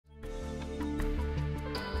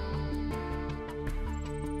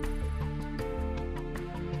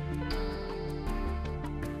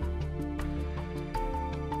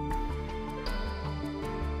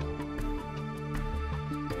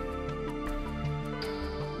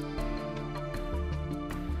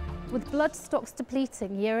With blood stocks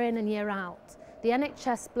depleting year in and year out, the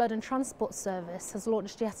NHS Blood and Transport Service has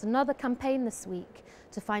launched yet another campaign this week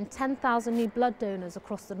to find 10,000 new blood donors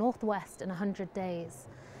across the North West in 100 days.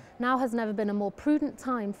 Now has never been a more prudent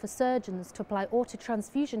time for surgeons to apply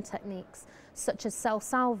autotransfusion techniques such as cell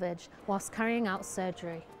salvage whilst carrying out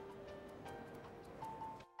surgery.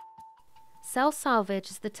 Cell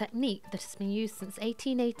salvage is the technique that has been used since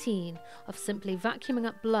 1818 of simply vacuuming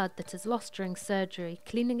up blood that is lost during surgery,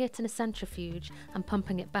 cleaning it in a centrifuge and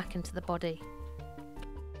pumping it back into the body.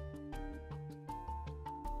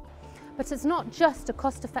 But it's not just a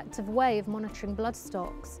cost-effective way of monitoring blood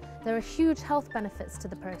stocks. There are huge health benefits to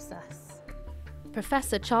the process.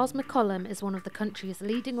 Professor Charles McCollum is one of the country's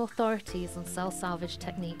leading authorities on cell salvage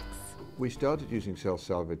techniques. We started using cell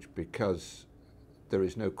salvage because there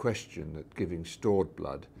is no question that giving stored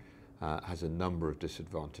blood has a number of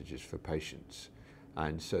disadvantages for patients,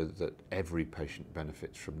 and so that every patient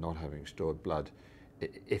benefits from not having stored blood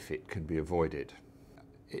if it can be avoided.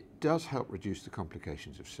 It does help reduce the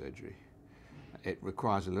complications of surgery. It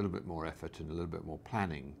requires a little bit more effort and a little bit more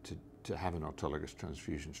planning to have an autologous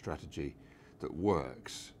transfusion strategy that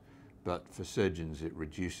works, but for surgeons it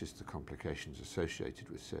reduces the complications associated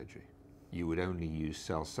with surgery. You would only use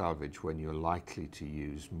cell salvage when you're likely to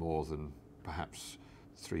use more than perhaps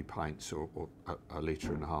 3 pints or a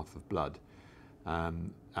litre and a half of blood.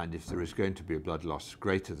 And if there is going to be a blood loss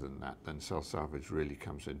greater than that, then cell salvage really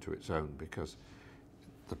comes into its own, because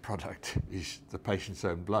the product is the patient's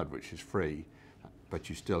own blood, which is free, but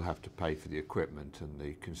you still have to pay for the equipment and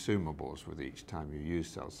the consumables with each time you use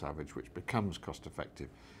cell salvage, which becomes cost effective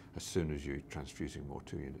as soon as you're transfusing more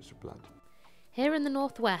 2 units of blood. Here in the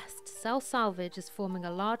Northwest, cell salvage is forming a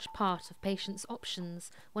large part of patients' options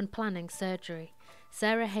when planning surgery.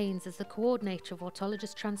 Sarah Haynes is the coordinator of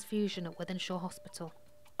autologous transfusion at Wythenshawe Hospital.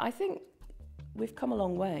 I think we've come a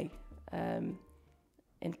long way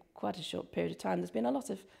in quite a short period of time. There's been a lot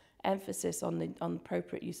of emphasis on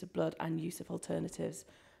appropriate use of blood and use of alternatives,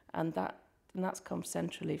 and that's come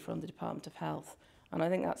centrally from the Department of Health. And I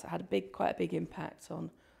think that's had quite a big impact on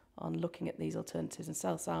looking at these alternatives, and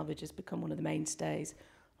cell salvage has become one of the mainstays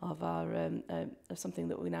of our of something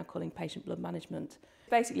that we're now calling patient blood management.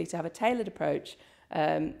 Basically, to have a tailored approach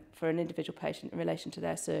for an individual patient in relation to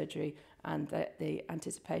their surgery and the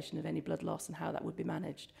anticipation of any blood loss and how that would be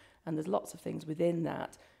managed. And there's lots of things within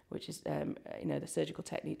that, which is the surgical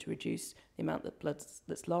technique to reduce the amount of blood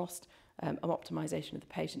that's lost, an optimisation of the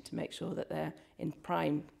patient to make sure that they're in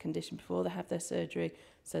prime condition before they have their surgery,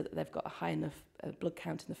 so that they've got a high enough blood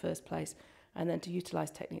count in the first place, and then to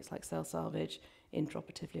utilise techniques like cell salvage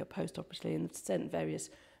intraoperatively or post-operatively, and send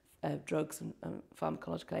various drugs and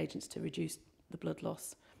pharmacological agents to reduce the blood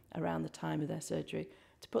loss around the time of their surgery,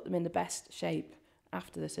 to put them in the best shape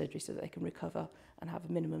after the surgery so that they can recover and have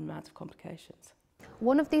a minimum amount of complications.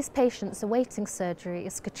 One of these patients awaiting surgery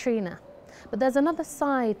is Katrina, but there's another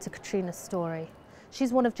side to Katrina's story.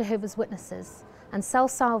 She's one of Jehovah's Witnesses, and cell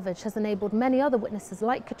salvage has enabled many other witnesses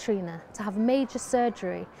like Katrina to have major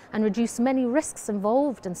surgery and reduce many risks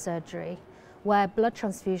involved in surgery where blood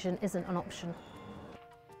transfusion isn't an option.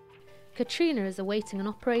 Katrina is awaiting an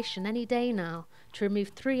operation any day now to remove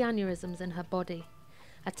 3 aneurysms in her body.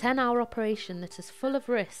 A 10-hour operation that is full of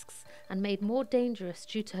risks and made more dangerous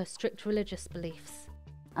due to her strict religious beliefs.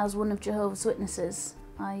 As one of Jehovah's Witnesses,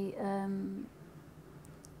 I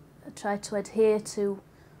try to adhere to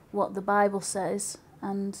what the Bible says,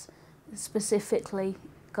 and specifically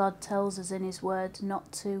God tells us in His Word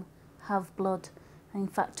not to have blood, and in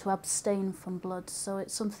fact to abstain from blood. So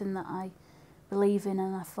it's something that I believe in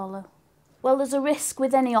and I follow. Well, there's a risk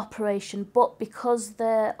with any operation, but because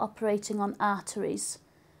they're operating on arteries,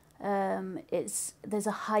 there's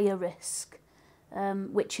a higher risk,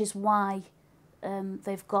 which is why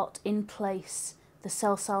they've got in place the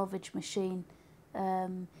cell salvage machine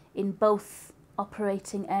in both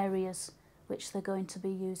operating areas which they're going to be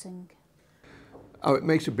using. Oh, it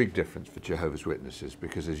makes a big difference for Jehovah's Witnesses,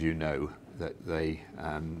 because, as you know, that they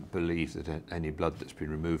believe that any blood that's been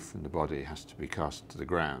removed from the body has to be cast to the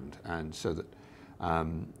ground, and so that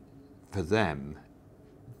for them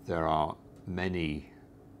there are many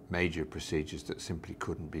major procedures that simply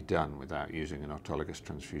couldn't be done without using an autologous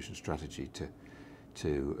transfusion strategy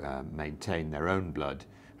to maintain their own blood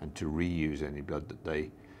and to reuse any blood that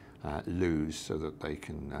they lose, so that they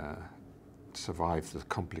can survive the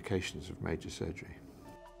complications of major surgery.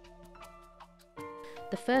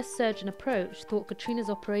 The first surgeon approached thought Katrina's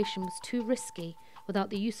operation was too risky without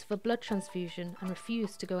the use of a blood transfusion and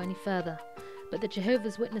refused to go any further. But the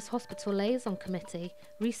Jehovah's Witness Hospital Liaison Committee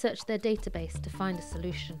researched their database to find a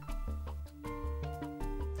solution.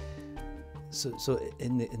 So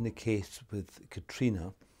in the case with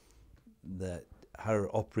Katrina, that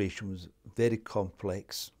her operation was very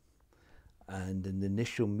complex, and in the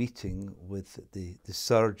initial meeting with the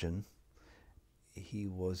surgeon, he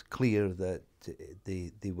was clear that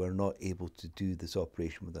they were not able to do this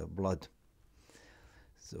operation without blood.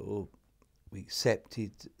 So we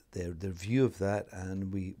accepted their view of that,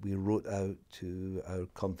 and we wrote out to our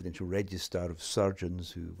confidential register of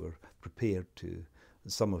surgeons who were prepared to,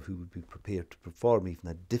 some of who would be prepared to perform even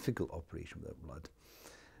a difficult operation without blood.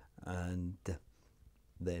 And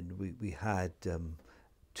then we had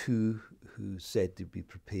two who said they'd be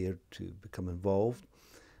prepared to become involved,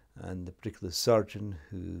 and the particular surgeon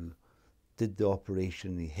who did the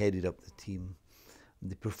operation, he headed up the team,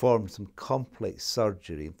 and they performed some complex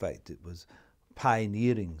surgery. In fact, it was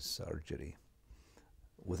pioneering surgery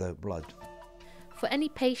without blood. For any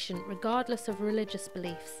patient, regardless of religious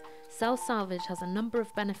beliefs, Cell Salvage has a number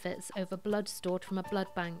of benefits over blood stored from a blood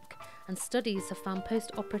bank, and studies have found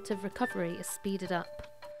post-operative recovery is speeded up.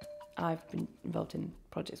 I've been involved in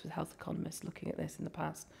projects with health economists looking at this in the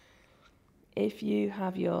past. If you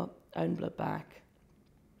have your own blood back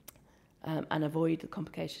and avoid the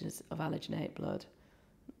complications of allogeneic blood,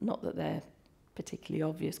 not that they're particularly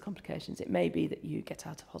obvious complications, it may be that you get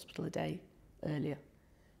out of hospital a day earlier.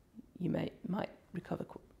 You might recover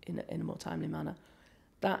in a more timely manner.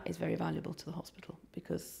 That is very valuable to the hospital,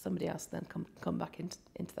 because somebody else then come back into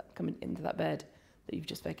that bed that you've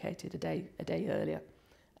just vacated a day earlier,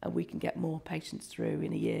 and we can get more patients through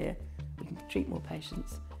in a year. We can treat more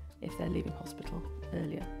patients if they're leaving hospital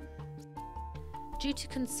earlier. Due to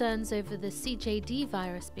concerns over the CJD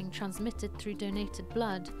virus being transmitted through donated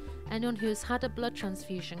blood, anyone who has had a blood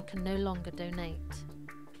transfusion can no longer donate.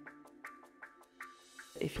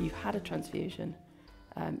 If you've had a transfusion,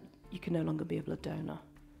 you can no longer be a blood donor.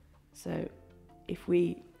 So if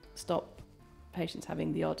we stop patients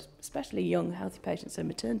having the odd, especially young healthy patients, so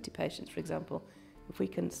maternity patients for example, if we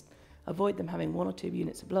can avoid them having 1 or 2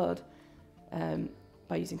 units of blood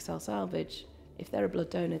by using Cell Salvage, if they're a blood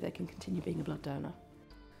donor, they can continue being a blood donor.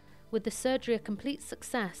 With the surgery a complete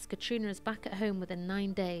success, Katrina is back at home within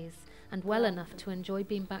 9 days and well enough to enjoy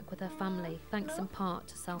being back with her family, thanks in part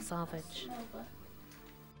to Cell Salvage.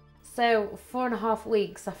 So 4.5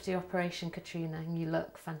 weeks after your operation, Katrina, and you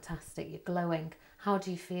look fantastic, you're glowing. How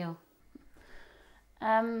do you feel?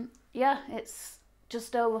 Yeah, it's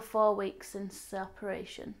just over 4 weeks since the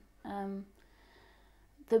operation.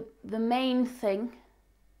 The main thing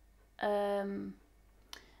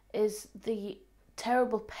is the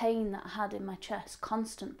terrible pain that I had in my chest,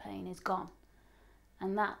 constant pain, is gone.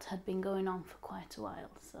 And that had been going on for quite a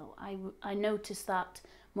while. So I noticed that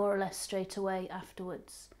more or less straight away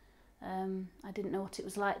afterwards. I didn't know what it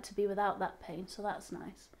was like to be without that pain, so that's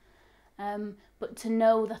nice. But to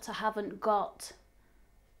know that I haven't got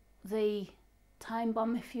the time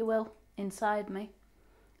bomb, if you will, inside me,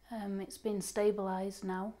 it's been stabilised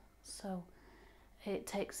now, so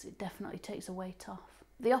it definitely takes a weight off.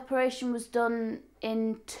 The operation was done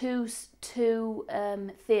in two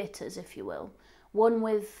theatres, if you will. One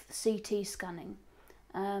with CT scanning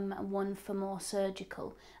and one for more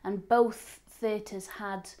surgical. And both theatres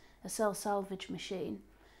had a Cell Salvage machine,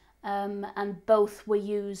 and both were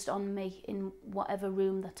used on me in whatever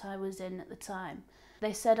room that I was in at the time.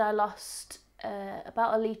 They said I lost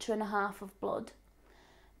about 1.5 litres of blood,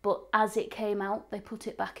 but as it came out, they put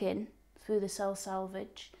it back in through the Cell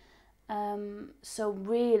Salvage. So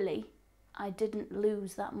really, I didn't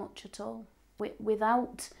lose that much at all.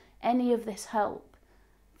 Without any of this help,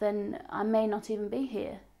 then I may not even be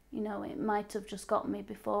here. You know, it might have just got me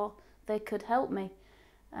before they could help me.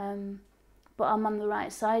 But I'm on the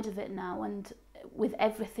right side of it now, and with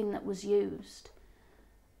everything that was used,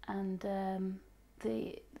 and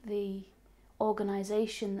the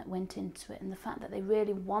organisation that went into it, and the fact that they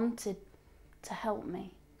really wanted to help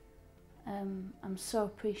me, I'm so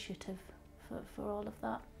appreciative for all of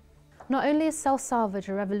that. Not only is Cell Salvage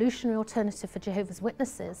a revolutionary alternative for Jehovah's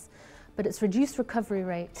Witnesses, but its reduced recovery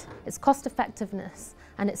rate, its cost effectiveness,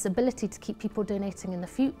 and its ability to keep people donating in the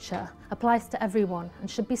future applies to everyone and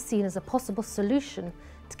should be seen as a possible solution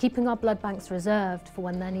to keeping our blood banks reserved for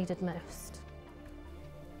when they're needed most.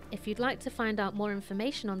 If you'd like to find out more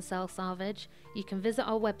information on Cell Salvage, you can visit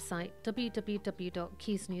our website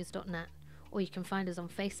www.keysnews.net, or you can find us on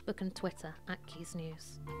Facebook and Twitter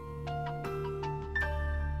 @KeysNews.